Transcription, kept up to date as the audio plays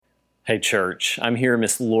Hey church, I'm here in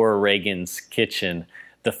Miss Laura Reagan's kitchen.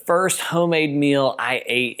 The first homemade meal I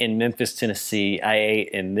ate in Memphis, Tennessee, I ate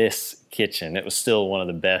in this kitchen. It was still one of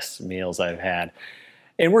the best meals I've had.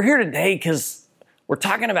 And we're here today because we're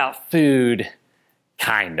talking about food,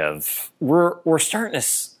 kind of. We're starting a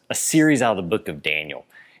series out of the book of Daniel.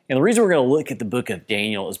 And the reason we're going to look at the book of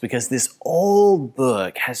Daniel is because this old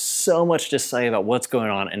book has so much to say about what's going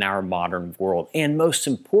on in our modern world. And most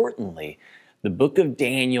importantly, the book of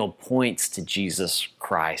Daniel points to Jesus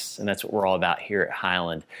Christ, and that's what we're all about here at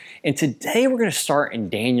Highland. And today we're going to start in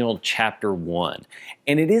Daniel chapter 1.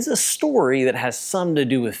 And it is a story that has some to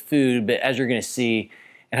do with food, but as you're going to see,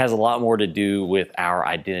 it has a lot more to do with our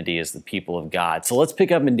identity as the people of God. So let's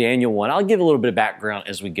pick up in Daniel 1. I'll give a little bit of background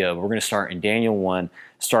as we go, but we're going to start in Daniel 1,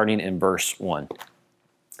 starting in verse 1.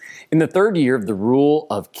 In the third year of the rule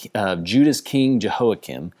of Judah's king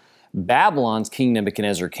Jehoiakim, Babylon's king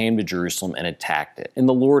Nebuchadnezzar came to Jerusalem and attacked it. And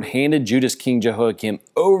the Lord handed Judah's king Jehoiakim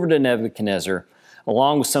over to Nebuchadnezzar,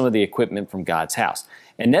 along with some of the equipment from God's house.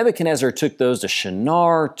 And Nebuchadnezzar took those to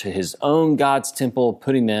Shinar, to his own God's temple,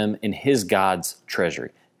 putting them in his God's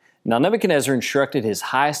treasury. Now Nebuchadnezzar instructed his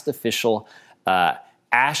highest official,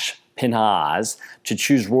 Ashpenaz, to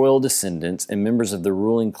choose royal descendants and members of the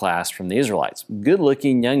ruling class from the Israelites.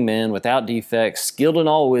 Good-looking young men without defects, skilled in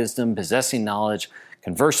all wisdom, possessing knowledge,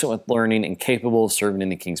 conversant with learning, and capable of serving in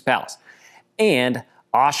the king's palace. And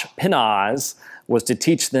Ashpenaz was to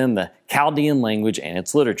teach them the Chaldean language and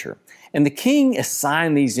its literature. And the king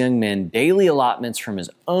assigned these young men daily allotments from his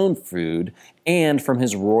own food and from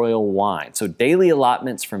his royal wine. So daily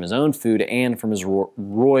allotments from his own food and from his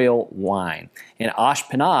royal wine. And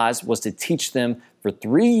Ashpenaz was to teach them for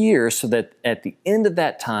 3 years so that at the end of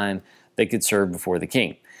that time, they could serve before the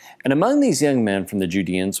king. And among these young men from the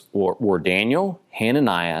Judeans were Daniel,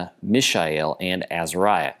 Hananiah, Mishael, and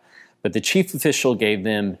Azariah. But the chief official gave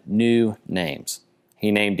them new names.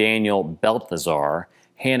 He named Daniel Belteshazzar,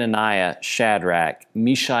 Hananiah Shadrach,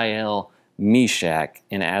 Mishael Meshach,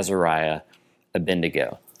 and Azariah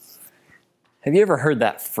Abednego. Have you ever heard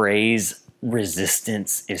that phrase,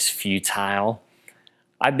 resistance is futile?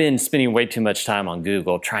 I've been spending way too much time on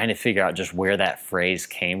Google trying to figure out just where that phrase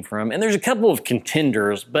came from. And there's a couple of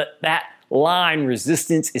contenders, but that line,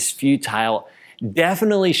 resistance is futile,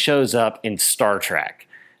 definitely shows up in Star Trek.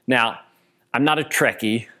 Now, I'm not a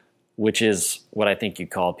Trekkie, which is what I think you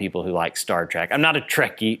call people who like Star Trek. I'm not a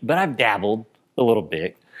Trekkie, but I've dabbled a little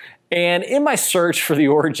bit. And in my search for the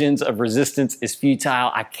origins of resistance is futile,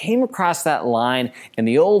 I came across that line in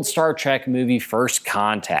the old Star Trek movie First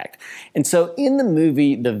Contact. And so in the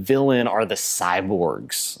movie, the villain are the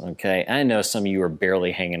cyborgs, okay? I know some of you are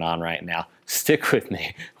barely hanging on right now. Stick with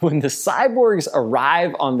me. When the cyborgs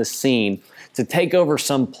arrive on the scene to take over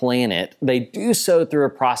some planet, they do so through a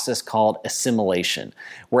process called assimilation,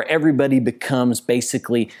 where everybody becomes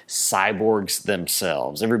basically cyborgs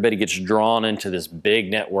themselves. Everybody gets drawn into this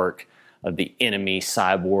big network of the enemy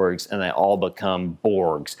cyborgs, and they all become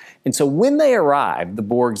Borgs. And so when they arrive, the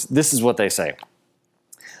Borgs, this is what they say.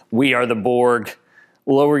 "We are the Borg.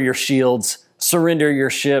 Lower your shields. Surrender your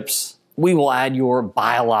ships. We will add your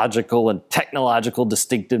biological and technological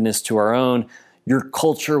distinctiveness to our own. Your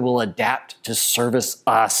culture will adapt to service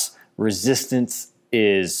us. Resistance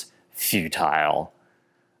is futile."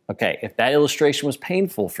 Okay, if that illustration was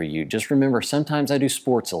painful for you, just remember sometimes I do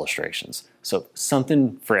sports illustrations. So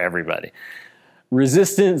something for everybody.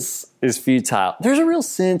 Resistance is futile. There's a real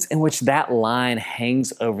sense in which that line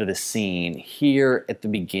hangs over the scene here at the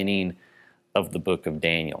beginning of the book of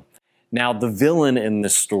Daniel. Now, the villain in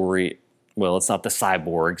this story, well, it's not the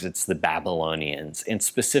cyborgs, it's the Babylonians. And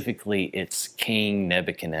specifically, it's King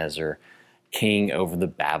Nebuchadnezzar, king over the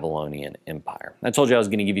Babylonian Empire. I told you I was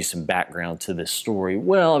going to give you some background to this story.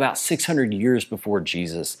 Well, about 600 years before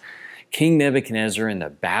Jesus, King Nebuchadnezzar and the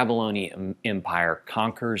Babylonian Empire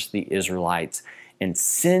conquers the Israelites and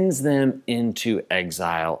sends them into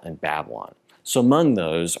exile in Babylon. So among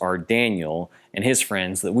those are Daniel and his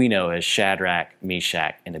friends that we know as Shadrach,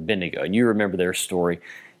 Meshach, and Abednego. And you remember their story,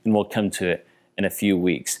 and we'll come to it in a few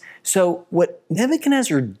weeks. So what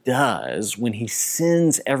Nebuchadnezzar does when he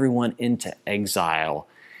sends everyone into exile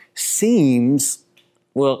seems,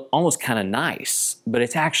 well, almost kind of nice, but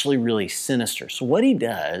it's actually really sinister. So what he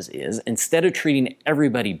does is, instead of treating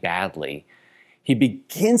everybody badly, he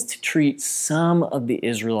begins to treat some of the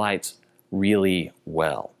Israelites really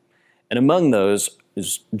well. And among those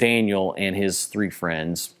is Daniel and his 3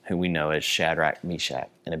 friends, who we know as Shadrach, Meshach,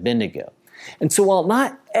 and Abednego. And so while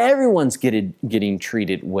not everyone's getting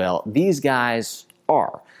treated well, these guys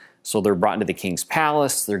are. So they're brought into the king's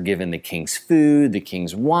palace. They're given the king's food, the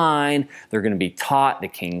king's wine. They're going to be taught the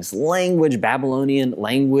king's language, Babylonian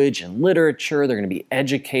language and literature. They're going to be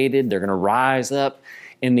educated. They're going to rise up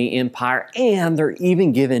in the empire. And they're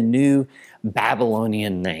even given new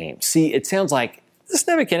Babylonian names. See, it sounds like this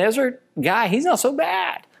Nebuchadnezzar guy, he's not so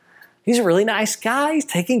bad. He's a really nice guy. He's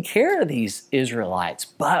taking care of these Israelites.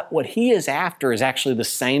 But what he is after is actually the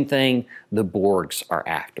same thing the Borgs are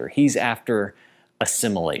after. He's after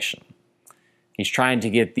assimilation. He's trying to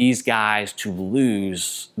get these guys to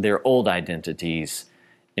lose their old identities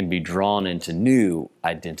and be drawn into new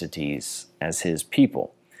identities as his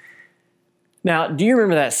people. Now, do you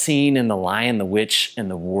remember that scene in The Lion, the Witch, and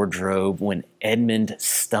the Wardrobe when Edmund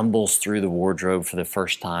stumbles through the wardrobe for the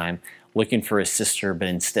first time, looking for his sister, but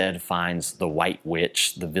instead finds the White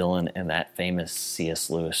Witch, the villain in that famous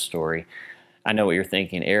C.S. Lewis story? I know what you're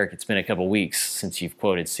thinking, Eric, it's been a couple weeks since you've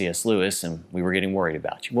quoted C.S. Lewis, and we were getting worried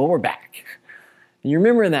about you. Well, we're back. And you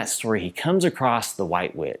remember in that story, he comes across the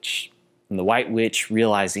White Witch, and the White Witch,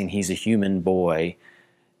 realizing he's a human boy,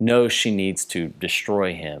 knows she needs to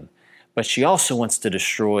destroy him. But she also wants to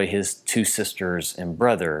destroy his two sisters and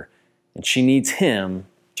brother, and she needs him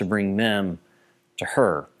to bring them to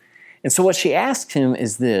her. And so what she asks him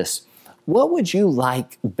is this: what would you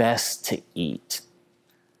like best to eat?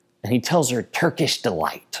 And he tells her Turkish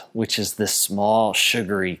Delight, which is this small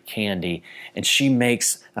sugary candy. And she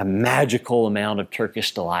makes a magical amount of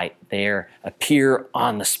Turkish Delight there appear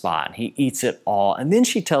on the spot. And he eats it all. And then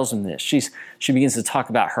she tells him this. She begins to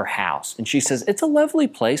talk about her house. And she says, "It's a lovely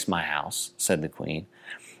place, my house," said the queen.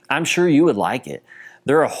 "I'm sure you would like it.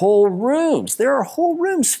 There are whole rooms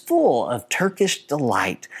full of Turkish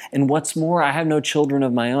Delight. And what's more, I have no children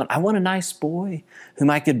of my own. I want a nice boy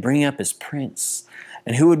whom I could bring up as prince,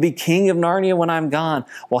 and who would be king of Narnia when I'm gone.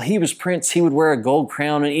 While he was prince, he would wear a gold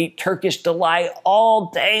crown and eat Turkish Delight all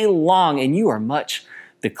day long. And you are much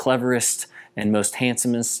the cleverest and most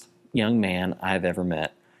handsomest young man I have ever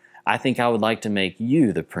met. I think I would like to make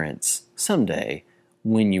you the prince someday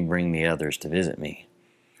when you bring the others to visit me."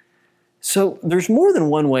 So there's more than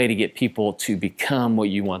one way to get people to become what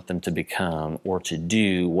you want them to become, or to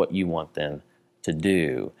do what you want them to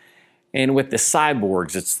do. And with the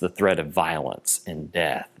cyborgs, it's the threat of violence and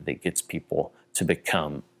death that gets people to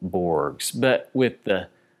become Borgs. But with the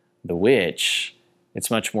witch,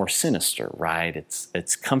 it's much more sinister, right?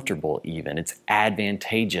 It's comfortable even. It's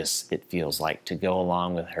advantageous, it feels like, to go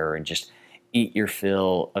along with her and just eat your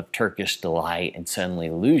fill of Turkish Delight and suddenly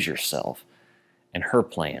lose yourself in her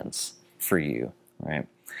plans for you, right?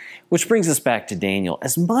 Which brings us back to Daniel.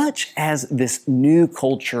 As much as this new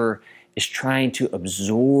culture is trying to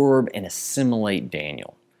absorb and assimilate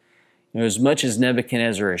Daniel, as much as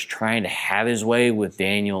Nebuchadnezzar is trying to have his way with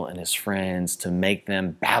Daniel and his friends to make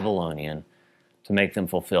them Babylonian, to make them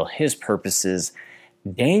fulfill his purposes,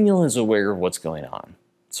 Daniel is aware of what's going on.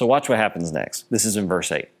 So watch what happens next. This is in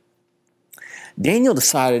verse 8. Daniel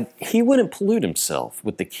decided he wouldn't pollute himself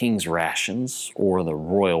with the king's rations or the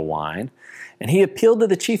royal wine, and he appealed to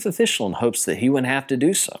the chief official in hopes that he wouldn't have to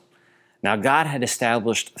do so. Now, God had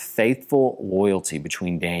established faithful loyalty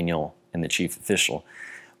between Daniel and the chief official.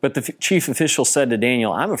 But the chief official said to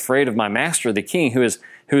Daniel, "I'm afraid of my master, the king, who has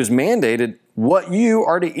mandated what you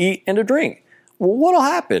are to eat and to drink. Well, what'll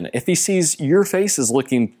happen if he sees your faces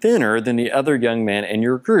looking thinner than the other young men in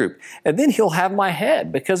your group? And then he'll have my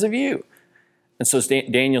head because of you." And so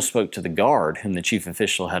Daniel spoke to the guard, whom the chief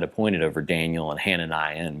official had appointed over Daniel and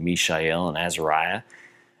Hananiah and Mishael and Azariah.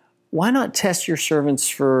 "Why not test your servants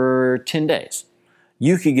for 10 days?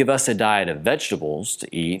 You could give us a diet of vegetables to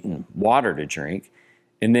eat and water to drink,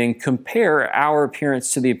 and then compare our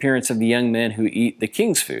appearance to the appearance of the young men who eat the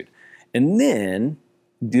king's food. And then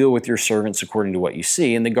deal with your servants according to what you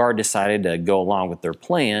see." And the guard decided to go along with their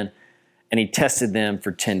plan, and he tested them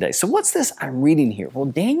for 10 days. So what's this I'm reading here? Well,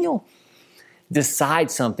 Daniel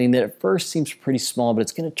decides something that at first seems pretty small, but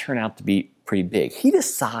it's going to turn out to be pretty big. He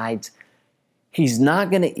decides he's not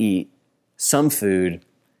going to eat some food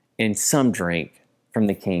and some drink from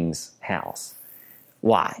the king's house.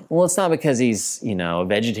 Why? Well, it's not because he's, a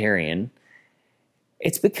vegetarian.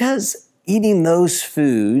 It's because eating those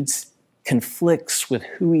foods conflicts with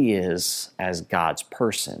who he is as God's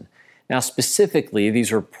person. Now, specifically,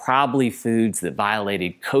 these were probably foods that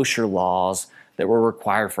violated kosher laws that were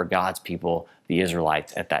required for God's people, the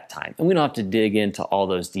Israelites, at that time. And we don't have to dig into all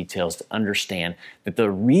those details to understand that the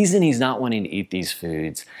reason he's not wanting to eat these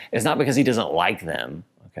foods is not because he doesn't like them,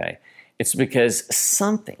 okay? It's because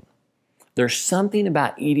there's something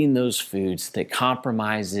about eating those foods that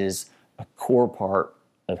compromises a core part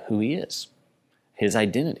of who he is, his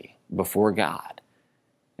identity before God.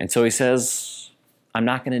 And so he says, I'm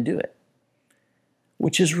not going to do it.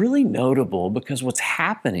 Which is really notable because what's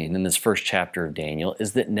happening in this first chapter of Daniel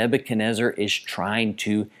is that Nebuchadnezzar is trying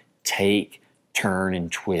to take, turn,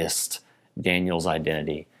 and twist Daniel's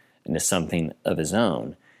identity into something of his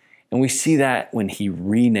own. And we see that when he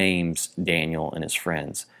renames Daniel and his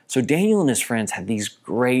friends. So Daniel and his friends had these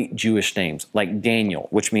great Jewish names, like Daniel,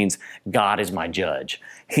 which means God is my judge.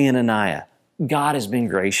 Hananiah, God has been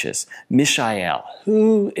gracious. Mishael,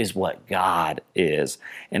 who is what God is.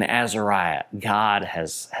 And Azariah, God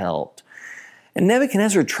has helped. And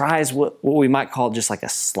Nebuchadnezzar tries what we might call just like a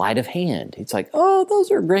sleight of hand. He's like, oh,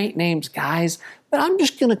 those are great names, guys, but I'm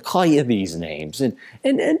just going to call you these names. And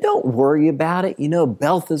don't worry about it. You know,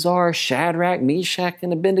 Belteshazzar, Shadrach, Meshach,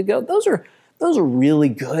 and Abednego, those are really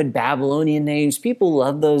good Babylonian names. People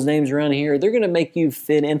love those names around here. They're going to make you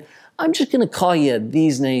fit in. I'm just going to call you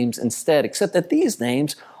these names instead, except that these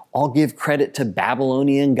names all give credit to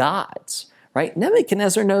Babylonian gods, right?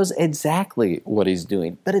 Nebuchadnezzar knows exactly what he's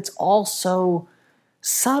doing, but it's also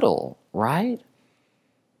subtle, right?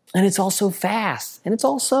 And it's also fast, and it's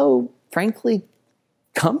also, frankly,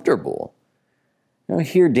 comfortable. You know,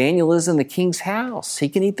 here Daniel is in the king's house. He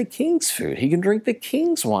can eat the king's food. He can drink the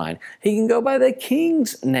king's wine. He can go by the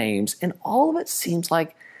king's names, and all of it seems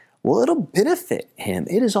like, well, it'll benefit him.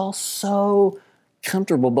 It is all so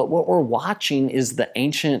comfortable, but what we're watching is the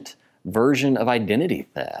ancient version of identity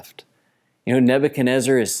theft. You know,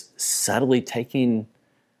 Nebuchadnezzar is subtly taking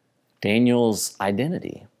Daniel's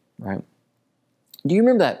identity, right? Do you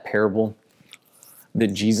remember that parable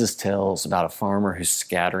that Jesus tells about a farmer who's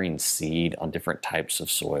scattering seed on different types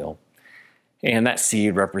of soil? And that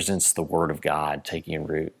seed represents the Word of God taking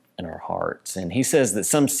root in our hearts. And he says that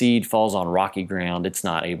some seed falls on rocky ground. It's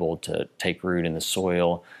not able to take root in the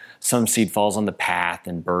soil. Some seed falls on the path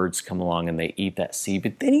and birds come along and they eat that seed.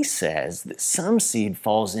 But then he says that some seed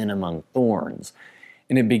falls in among thorns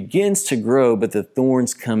and it begins to grow, but the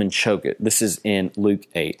thorns come and choke it. This is in Luke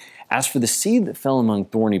 8. As for the seed that fell among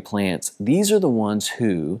thorny plants, these are the ones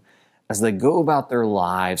who, as they go about their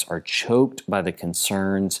lives, are choked by the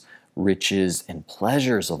concerns, riches, and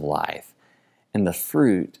pleasures of life, and the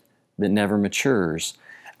fruit that never matures.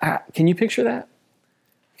 Can you picture that?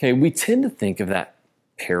 Okay, we tend to think of that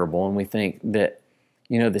parable and we think that,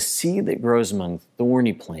 you know, the seed that grows among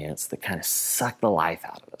thorny plants that kind of suck the life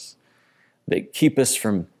out of us, that keep us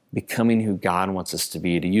from becoming who God wants us to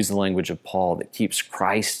be, to use the language of Paul, that keeps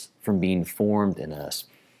Christ from being formed in us.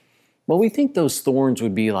 Well, we think those thorns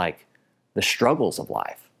would be like the struggles of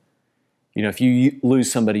life. You know, if you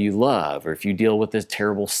lose somebody you love, or if you deal with a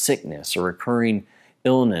terrible sickness or recurring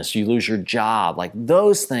illness, you lose your job, like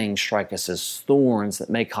those things strike us as thorns that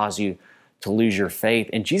may cause you to lose your faith.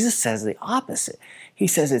 And Jesus says the opposite. He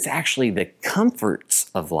says it's actually the comforts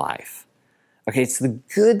of life. Okay, it's the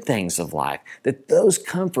good things of life, that those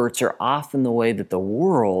comforts are often the way that the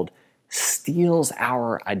world steals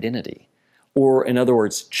our identity. Or in other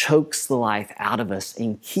words, chokes the life out of us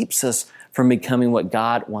and keeps us from becoming what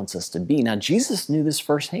God wants us to be. Now, Jesus knew this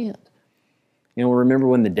firsthand. You know, remember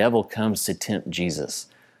when the devil comes to tempt Jesus.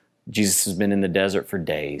 Jesus has been in the desert for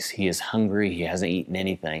days. He is hungry. He hasn't eaten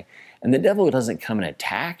anything. And the devil doesn't come and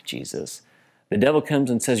attack Jesus. The devil comes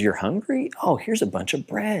and says, you're hungry? Oh, here's a bunch of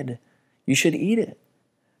bread. You should eat it.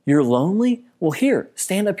 You're lonely? Well, here,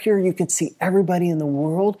 stand up here. You can see everybody in the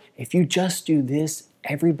world. If you just do this,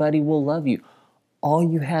 everybody will love you. All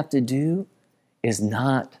you have to do is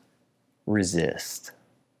not resist.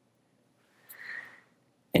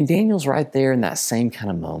 And Daniel's right there in that same kind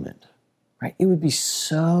of moment, right? It would be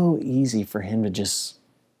so easy for him to just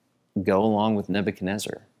go along with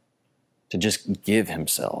Nebuchadnezzar, to just give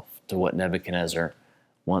himself to what Nebuchadnezzar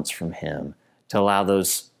wants from him, to allow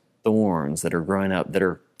those thorns that are growing up, that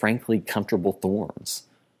are frankly comfortable thorns,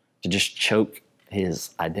 to just choke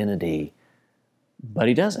his identity. But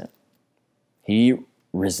he doesn't. He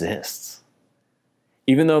resists.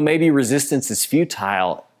 Even though maybe resistance is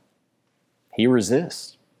futile, he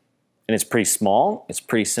resists. And it's pretty small, it's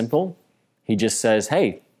pretty simple. He just says,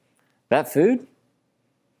 hey, that food,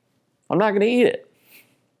 I'm not going to eat it.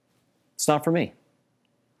 It's not for me.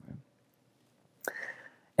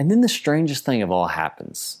 And then the strangest thing of all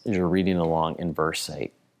happens as you're reading along in verse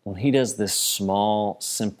 8. When he does this small,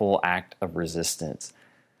 simple act of resistance,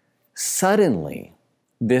 suddenly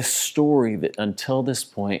this story that until this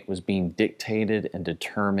point was being dictated and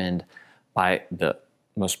determined by the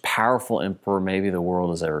most powerful emperor maybe the world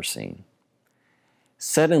has ever seen.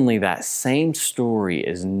 Suddenly that same story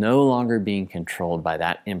is no longer being controlled by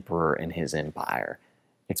that emperor and his empire.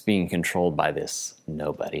 It's being controlled by this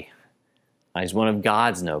nobody. He's one of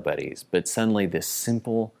God's nobodies, but suddenly this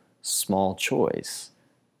simple, small choice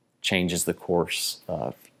changes the course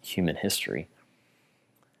of human history.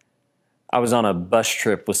 I was on a bus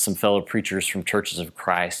trip with some fellow preachers from Churches of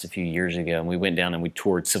Christ a few years ago, and we went down and we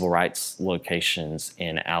toured civil rights locations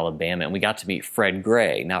in Alabama, and we got to meet Fred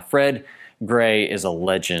Gray. Now, Fred Gray is a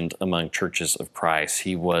legend among Churches of Christ.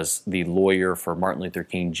 He was the lawyer for Martin Luther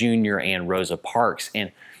King Jr. and Rosa Parks,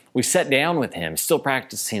 and we sat down with him, still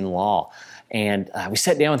practicing law, and we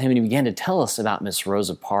sat down with him and he began to tell us about Miss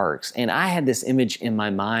Rosa Parks, and I had this image in my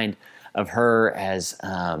mind of her as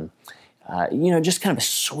just kind of a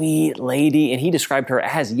sweet lady. And he described her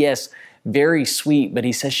as, yes, very sweet, but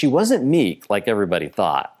he says she wasn't meek like everybody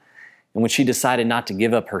thought. And when she decided not to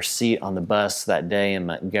give up her seat on the bus that day in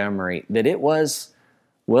Montgomery, that it was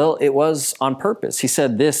on purpose. He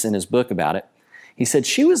said this in his book about it. He said,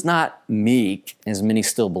 she was not meek, as many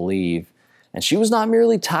still believe, and she was not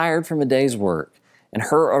merely tired from a day's work, and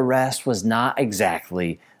her arrest was not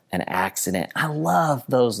exactly an accident. I love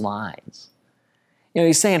those lines.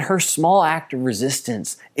 He's saying her small act of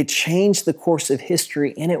resistance, it changed the course of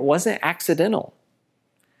history, and it wasn't accidental.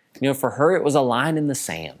 For her, it was a line in the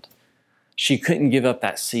sand. She couldn't give up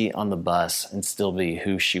that seat on the bus and still be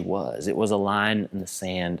who she was. It was a line in the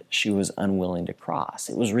sand she was unwilling to cross.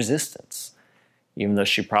 It was resistance, even though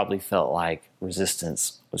she probably felt like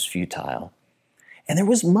resistance was futile. And there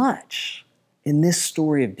was much in this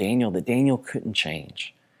story of Daniel that Daniel couldn't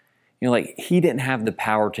change. He didn't have the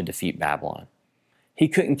power to defeat Babylon. He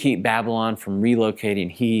couldn't keep Babylon from relocating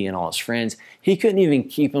he and all his friends. He couldn't even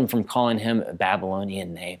keep them from calling him a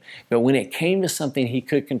Babylonian name. But when it came to something he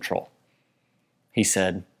could control, he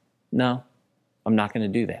said, no, I'm not going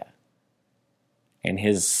to do that. And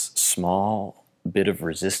his small bit of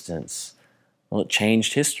resistance, it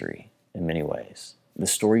changed history in many ways. The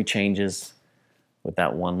story changes with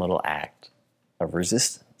that one little act of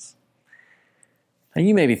resistance. Now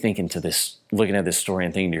you may be looking at this story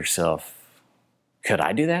and thinking to yourself, could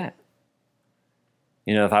I do that?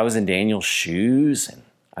 If I was in Daniel's shoes and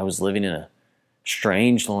I was living in a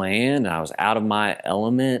strange land and I was out of my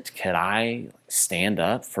element, could I stand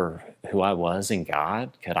up for who I was in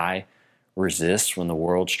God? Could I resist when the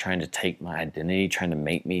world's trying to take my identity, trying to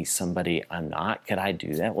make me somebody I'm not? Could I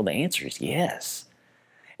do that? Well, the answer is yes.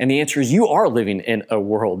 And the answer is you are living in a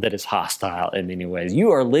world that is hostile in many ways.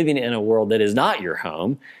 You are living in a world that is not your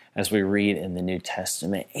home, as we read in the New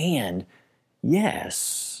Testament. And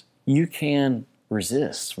yes, you can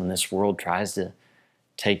resist when this world tries to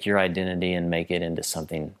take your identity and make it into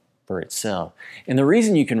something for itself. And the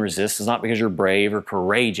reason you can resist is not because you're brave or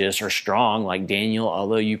courageous or strong like Daniel,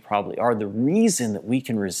 although you probably are. The reason that we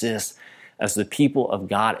can resist as the people of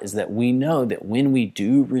God is that we know that when we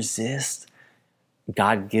do resist,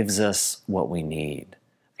 God gives us what we need.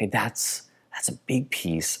 Okay, that's a big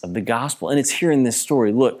piece of the gospel. And it's here in this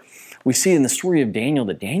story. Look, we see in the story of Daniel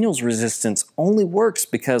that Daniel's resistance only works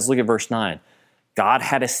because, look at verse 9. God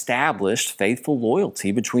had established faithful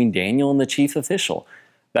loyalty between Daniel and the chief official.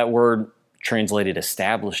 That word translated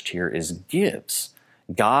established here is gives.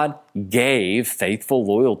 God gave faithful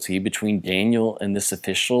loyalty between Daniel and this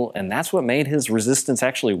official, and that's what made his resistance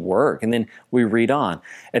actually work. And then we read on.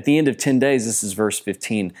 At the end of 10 days, this is verse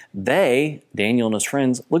 15, they, Daniel and his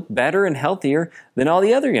friends, looked better and healthier than all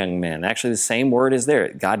the other young men. Actually, the same word is there.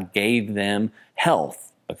 God gave them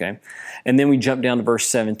health. Okay. And then we jump down to verse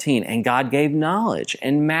 17, and God gave knowledge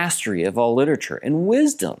and mastery of all literature and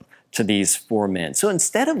wisdom to these four men. So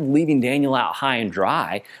instead of leaving Daniel out high and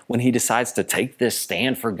dry when he decides to take this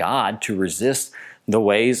stand for God to resist the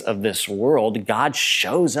ways of this world, God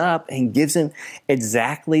shows up and gives him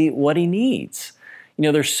exactly what he needs.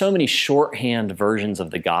 There's so many shorthand versions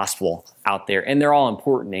of the gospel out there, and they're all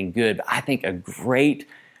important and good, but I think a great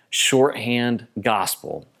shorthand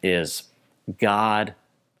gospel is God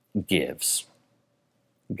gives.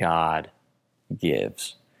 God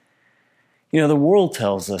gives. The world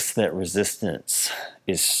tells us that resistance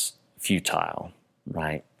is futile,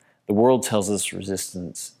 right? The world tells us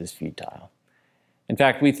resistance is futile. In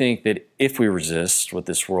fact, we think that if we resist what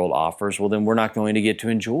this world offers, well, then we're not going to get to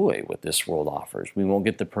enjoy what this world offers. We won't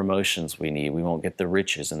get the promotions we need. We won't get the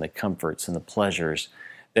riches and the comforts and the pleasures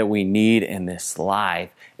that we need in this life.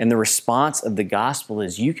 And the response of the gospel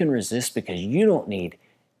is you can resist because you don't need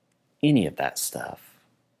any of that stuff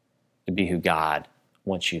to be who God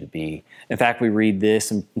wants you to be. In fact, we read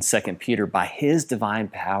this in 2 Peter, by his divine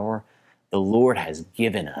power, the Lord has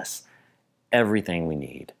given us everything we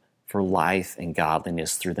need for life and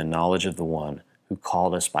godliness through the knowledge of the one who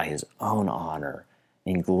called us by his own honor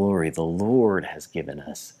and glory. The Lord has given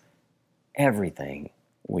us everything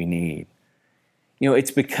we need. It's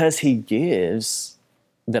because he gives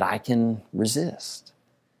that I can resist.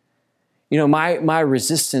 My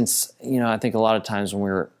resistance, I think a lot of times when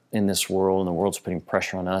we're in this world and the world's putting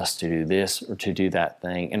pressure on us to do this or to do that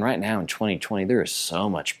thing. And right now in 2020, there is so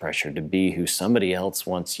much pressure to be who somebody else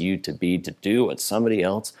wants you to be, to do what somebody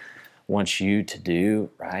else wants you to do,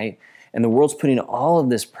 right? And the world's putting all of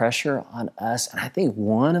this pressure on us. And I think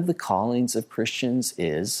one of the callings of Christians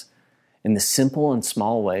is, in the simple and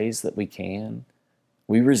small ways that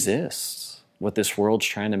we resist what this world's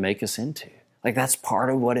trying to make us into. Like, that's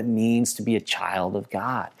part of what it means to be a child of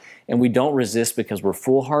God. And we don't resist because we're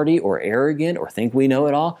foolhardy or arrogant or think we know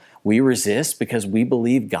it all. We resist because we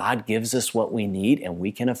believe God gives us what we need and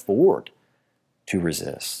we can afford to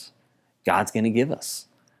resist. God's going to give us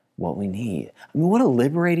what we need. I mean, what a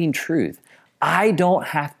liberating truth. I don't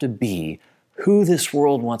have to be who this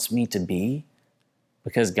world wants me to be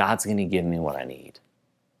because God's going to give me what I need.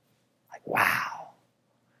 Like, wow.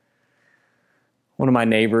 One of my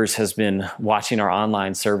neighbors has been watching our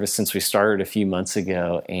online service since we started a few months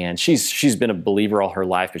ago, and she's been a believer all her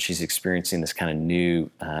life, but she's experiencing this kind of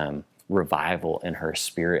new revival in her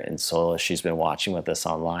spirit and soul as she's been watching with us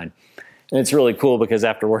online. And it's really cool because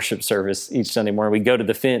after worship service each Sunday morning, we go to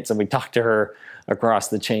the fence and we talk to her across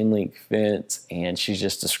the chain link fence, and she's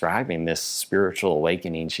just describing this spiritual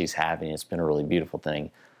awakening she's having. It's been a really beautiful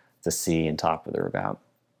thing to see and talk with her about.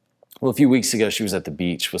 Well, a few weeks ago, she was at the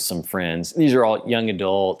beach with some friends. These are all young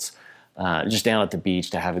adults, just down at the beach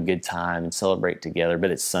to have a good time and celebrate together. But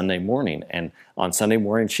it's Sunday morning, and on Sunday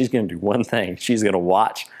morning, she's going to do one thing. She's going to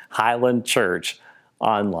watch Highland Church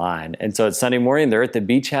online. And so it's Sunday morning, they're at the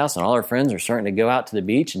beach house, and all her friends are starting to go out to the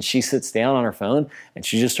beach, and she sits down on her phone, and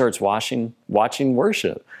she just starts watching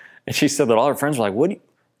worship. And she said that all her friends were like,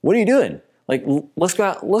 what are you doing? Like, let's go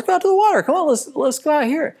out to the water. Come on, let's go out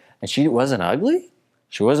here. And she wasn't ugly.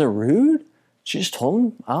 She wasn't rude. She just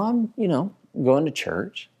told them, going to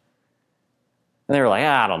church. And they were like,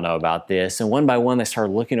 I don't know about this. And one by one, they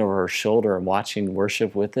started looking over her shoulder and watching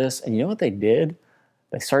worship with us. And you know what they did?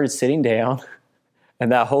 They started sitting down,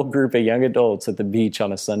 and that whole group of young adults at the beach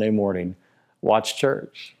on a Sunday morning watched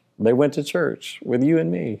church. They went to church with you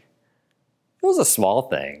and me. It was a small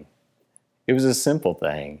thing. It was a simple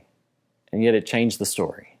thing. And yet it changed the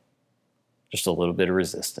story. Just a little bit of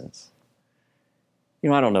resistance.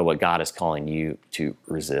 I don't know what God is calling you to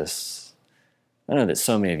resist. I know that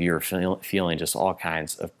so many of you are feeling just all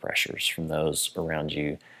kinds of pressures from those around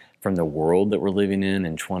you, from the world that we're living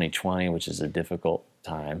in 2020, which is a difficult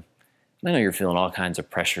time. And I know you're feeling all kinds of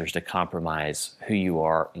pressures to compromise who you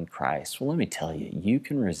are in Christ. Well, let me tell you, you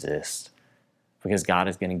can resist because God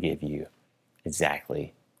is going to give you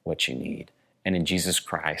exactly what you need. And in Jesus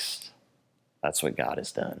Christ, that's what God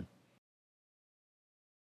has done.